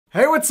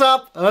Hey, what's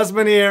up?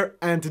 Husman here,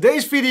 and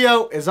today's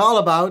video is all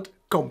about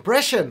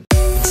compression.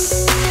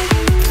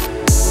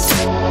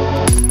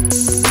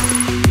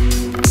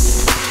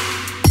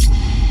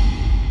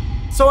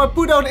 So I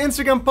put out an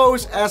Instagram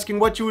post asking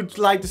what you would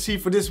like to see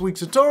for this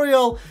week's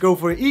tutorial. Go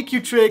for an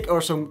EQ trick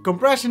or some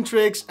compression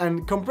tricks,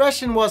 and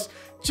compression was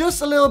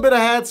just a little bit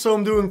ahead, so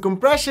I'm doing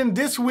compression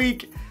this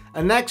week,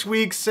 and next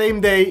week,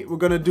 same day, we're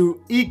gonna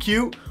do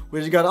EQ,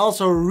 which I got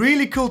also a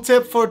really cool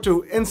tip for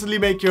to instantly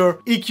make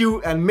your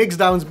EQ and mix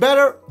downs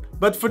better.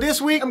 But for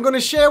this week, I'm gonna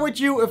share with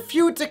you a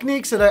few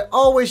techniques that I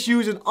always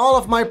use in all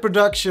of my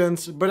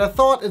productions, but I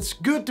thought it's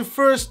good to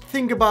first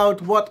think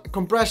about what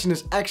compression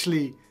is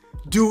actually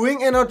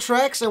doing in our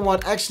tracks and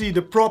what actually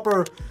the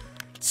proper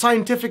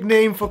scientific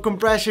name for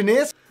compression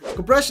is.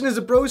 Compression is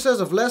the process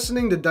of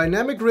lessening the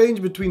dynamic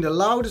range between the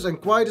loudest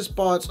and quietest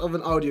parts of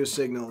an audio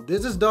signal.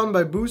 This is done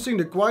by boosting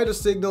the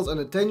quietest signals and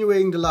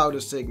attenuating the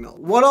loudest signal.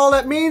 What all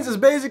that means is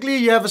basically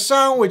you have a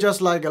sound with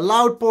just like a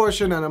loud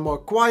portion and a more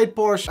quiet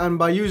portion, and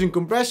by using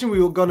compression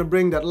we are gonna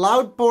bring that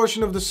loud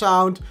portion of the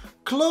sound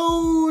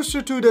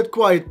closer to that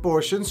quiet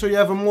portion, so you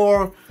have a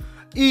more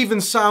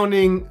even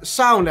sounding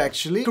sound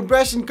actually.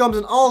 Compression comes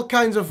in all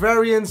kinds of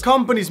variants.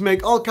 Companies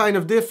make all kind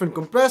of different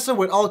compressor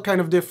with all kind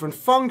of different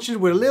functions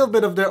with a little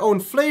bit of their own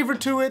flavor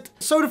to it.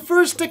 So the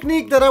first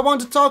technique that I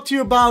want to talk to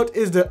you about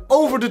is the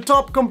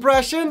over-the-top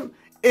compression.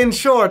 In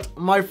short,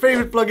 my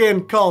favorite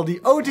plugin called the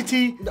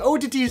OTT. The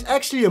OTT is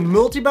actually a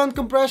multiband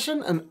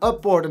compression, an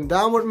upward and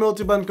downward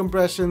multiband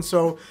compression.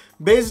 So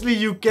basically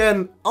you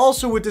can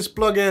also with this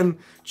plugin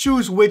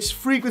choose which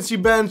frequency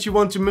bands you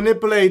want to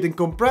manipulate and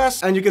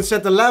compress, and you can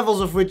set the levels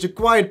of which the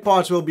quiet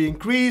parts will be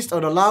increased or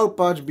the loud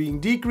parts being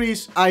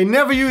decreased. I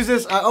never use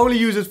this, I only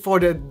use it for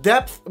the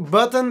depth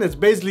button. It's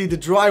basically the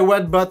dry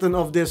wet button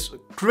of this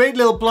great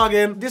little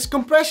plugin. This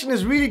compression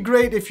is really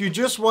great if you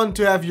just want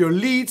to have your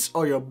leads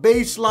or your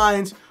bass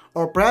lines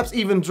or perhaps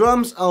even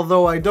drums,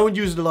 although I don't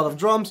use a lot of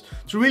drums,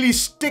 to really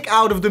stick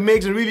out of the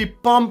mix and really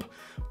pump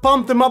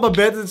them up a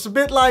bit. It's a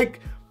bit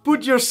like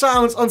put your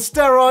sounds on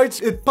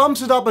steroids. It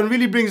pumps it up and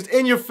really brings it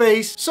in your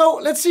face. So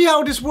let's see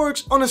how this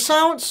works on a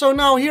sound. So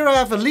now here I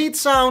have a lead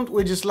sound,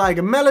 which is like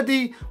a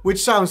melody,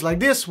 which sounds like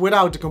this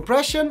without the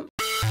compression.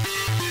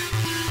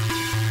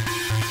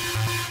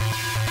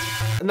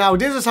 Now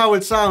this is how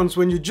it sounds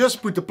when you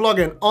just put the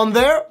plugin on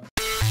there.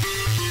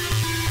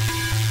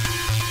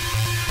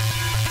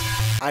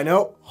 I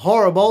know,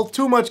 horrible,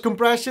 too much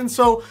compression.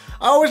 So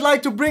I always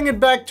like to bring it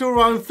back to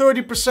around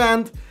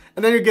 30%,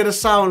 and then you get a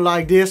sound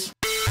like this,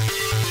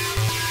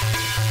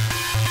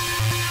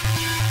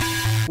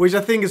 which I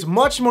think is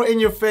much more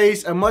in your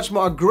face and much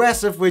more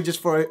aggressive, which is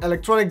for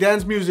electronic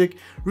dance music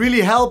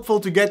really helpful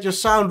to get your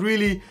sound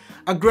really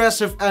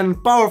aggressive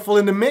and powerful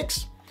in the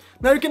mix.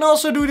 Now you can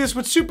also do this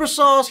with super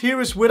sauce.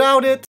 Here is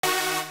without it.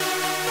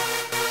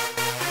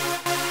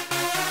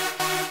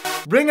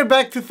 Bring it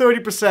back to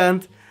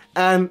 30%,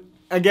 and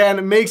again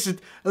it makes it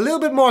a little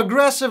bit more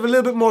aggressive, a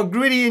little bit more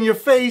gritty in your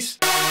face.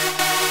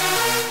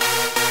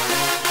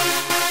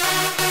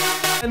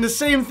 And the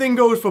same thing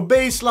goes for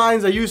bass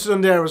lines. I use it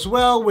on there as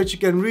well, which you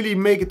can really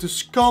make it to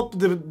sculpt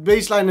the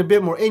bass line a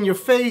bit more in your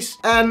face.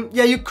 And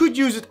yeah, you could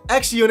use it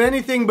actually on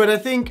anything, but I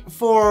think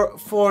for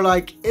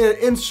like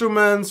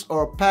instruments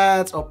or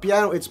pads or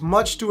piano, it's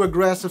much too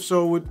aggressive.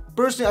 So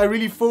personally, I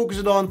really focus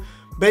it on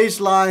bass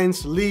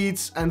lines,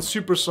 leads, and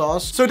super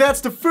sauce. So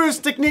that's the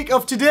first technique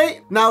of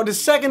today. Now the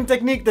second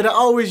technique that I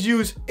always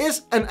use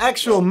is an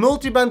actual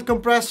multiband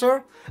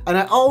compressor, and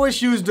I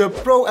always use the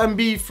Pro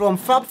MB from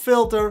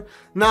FabFilter.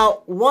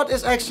 Now what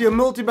is actually a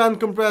multiband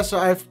compressor?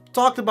 I've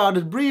talked about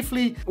it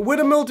briefly. With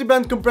a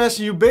multiband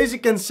compressor you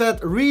basically can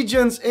set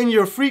regions in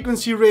your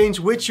frequency range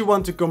which you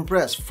want to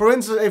compress. For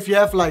instance, if you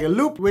have like a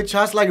loop which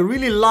has like a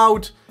really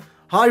loud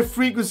high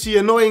frequency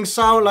annoying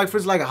sound, like for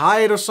instance like a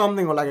hi-hat or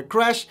something, or like a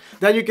crash,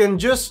 then you can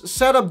just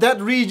set up that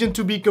region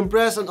to be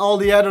compressed and all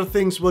the other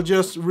things will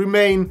just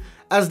remain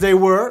as they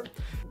were.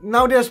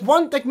 Now there's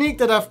one technique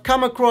that I've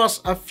come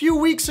across a few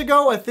weeks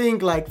ago, I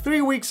think like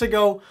 3 weeks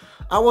ago.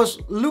 I was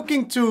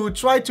looking to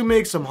try to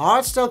make some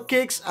hardstyle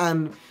kicks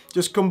and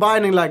just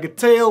combining like a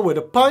tail with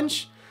a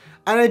punch,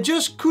 and I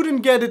just couldn't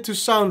get it to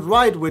sound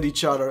right with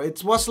each other.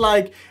 It was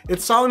like,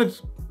 it sounded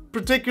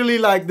particularly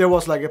like there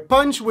was like a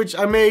punch which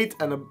I made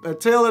and a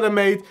tail that I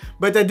made,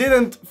 but they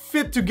didn't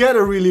fit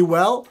together really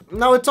well.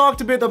 Now I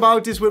talked a bit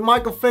about this with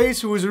Michael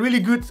Face, who is a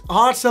really good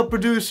hardstyle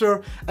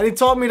producer, and he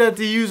taught me that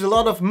he used a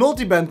lot of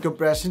multiband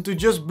compression to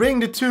just bring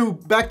the two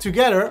back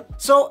together.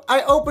 So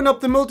I opened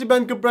up the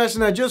multiband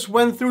compression, I just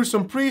went through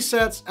some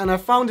presets, and I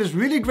found this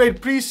really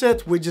great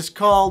preset which is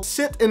called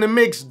Sit in a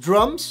Mix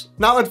Drums.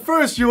 Now at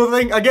first you will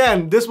think,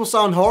 again, this will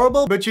sound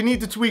horrible, but you need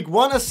to tweak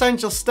one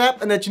essential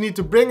step, and that you need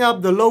to bring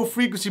up the low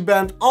frequency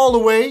band all the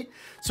way,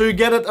 so you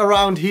get it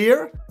around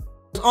here.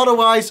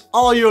 Otherwise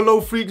all your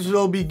low frequencies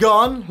will be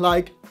gone,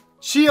 like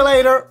see you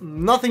later,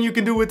 nothing you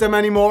can do with them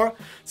anymore.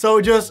 So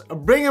just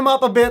bring them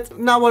up a bit.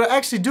 Now what I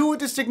actually do with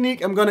this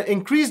technique, I'm gonna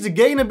increase the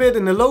gain a bit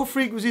in the low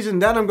frequencies,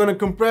 and then I'm gonna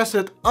compress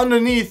it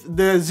underneath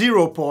the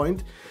 0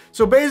 point.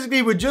 So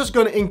basically we're just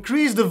gonna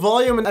increase the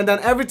volume, and then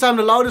every time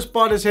the loudest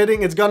part is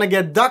hitting, it's gonna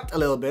get ducked a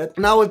little bit.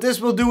 Now what this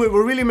will do, it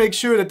will really make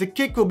sure that the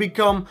kick will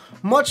become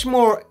much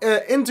more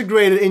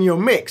integrated in your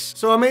mix.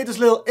 So I made this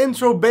little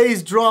intro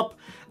bass drop,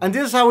 and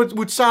this is how it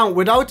would sound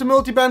without the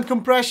multiband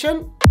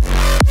compression.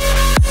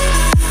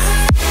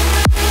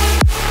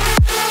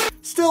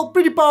 Still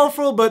pretty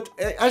powerful, but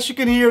as you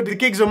can hear, the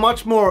kicks are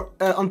much more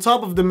on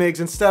top of the mix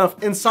instead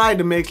of inside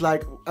the mix,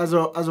 like as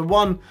a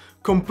one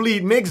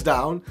complete mix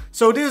down.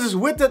 So this is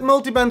with that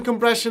multiband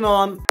compression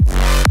on.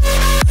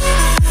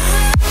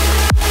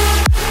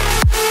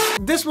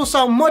 This will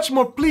sound much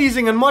more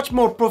pleasing and much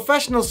more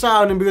professional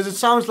sounding, because it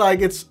sounds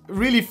like it's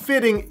really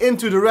fitting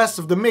into the rest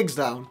of the mix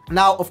down.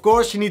 Now, of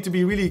course, you need to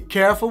be really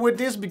careful with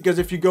this, because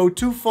if you go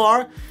too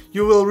far,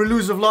 you will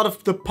lose a lot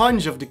of the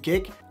punch of the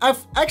kick.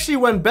 I've actually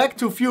went back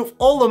to a few of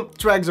all the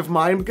tracks of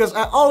mine, because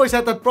I always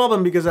had that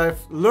problem, because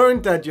I've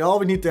learned that you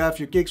always need to have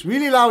your kicks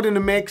really loud in the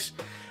mix.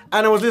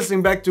 And I was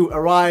listening back to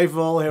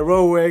Arrival,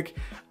 Heroic,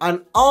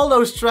 and all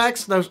those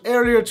tracks, those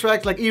earlier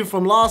tracks, like even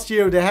from last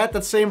year, they had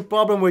that same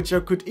problem, which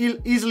could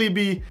easily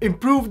be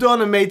improved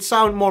on and made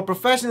sound more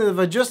professional if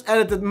I just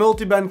added that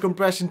multiband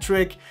compression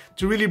trick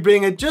to really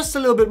bring it just a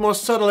little bit more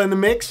subtle in the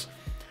mix.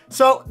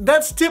 So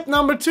that's tip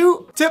number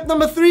 2. Tip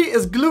number 3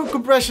 is glue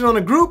compression on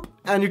a group.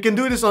 And you can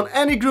do this on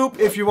any group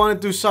if you want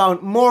it to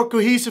sound more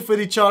cohesive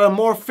with each other,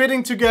 more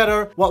fitting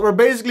together. What we're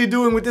basically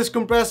doing with this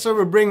compressor,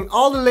 we're bringing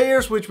all the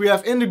layers which we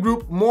have in the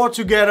group more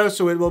together,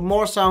 so it will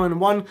more sound in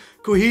one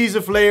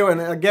cohesive layer, and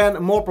again, a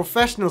more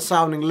professional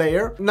sounding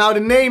layer. Now the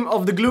name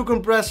of the glue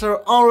compressor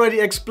already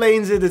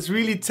explains it. It's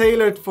really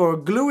tailored for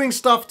gluing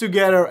stuff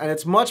together, and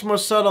it's much more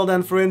subtle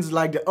than, for instance,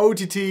 like the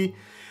OTT.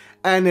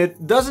 And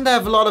it doesn't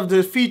have a lot of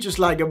the features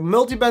like a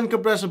multiband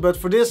compressor, but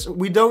for this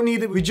we don't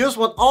need it. We just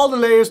want all the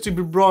layers to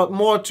be brought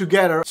more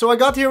together. So I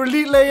got here a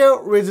lead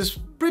layer, which is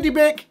pretty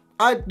big,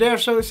 I dare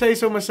say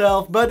so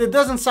myself, but it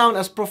doesn't sound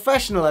as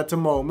professional at the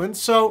moment.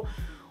 So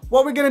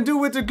what we're gonna do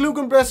with the glue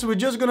compressor, we're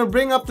just gonna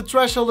bring up the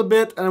threshold a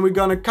bit, and we're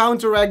gonna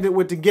counteract it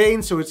with the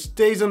gain so it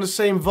stays on the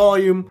same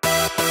volume.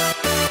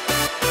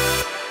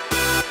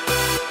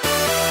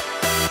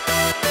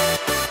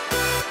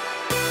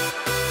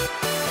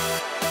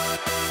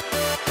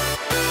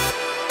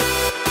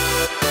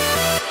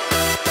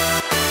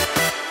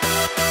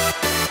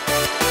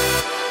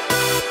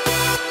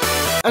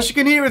 As you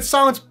can hear, it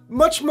sounds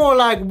much more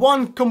like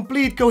one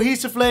complete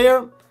cohesive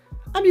layer.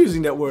 I'm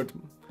using that word,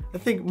 I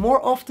think,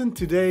 more often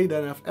today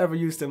than I've ever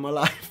used in my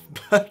life,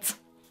 but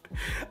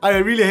I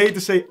really hate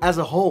to say as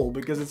a whole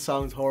because it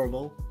sounds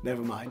horrible.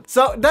 Never mind.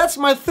 So that's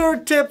my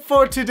 3rd tip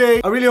for today.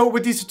 I really hope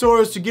with these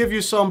tutorials to give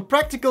you some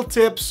practical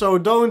tips, so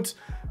don't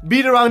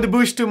beat around the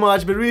bush too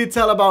much, but really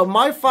tell about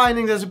my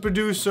findings as a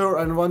producer,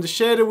 and want to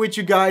share it with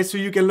you guys so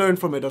you can learn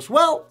from it as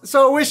well.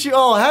 So I wish you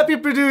all happy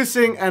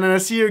producing, and then I'll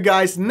see you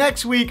guys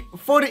next week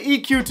for the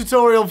EQ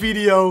tutorial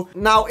video.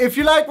 Now, if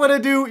you like what I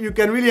do, you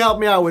can really help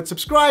me out with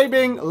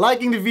subscribing,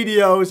 liking the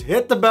videos,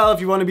 hit the bell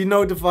if you want to be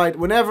notified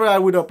whenever I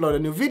would upload a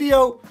new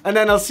video. And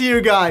then I'll see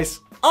you guys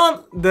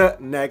on the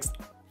next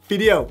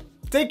video.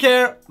 Take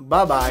care,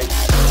 bye bye.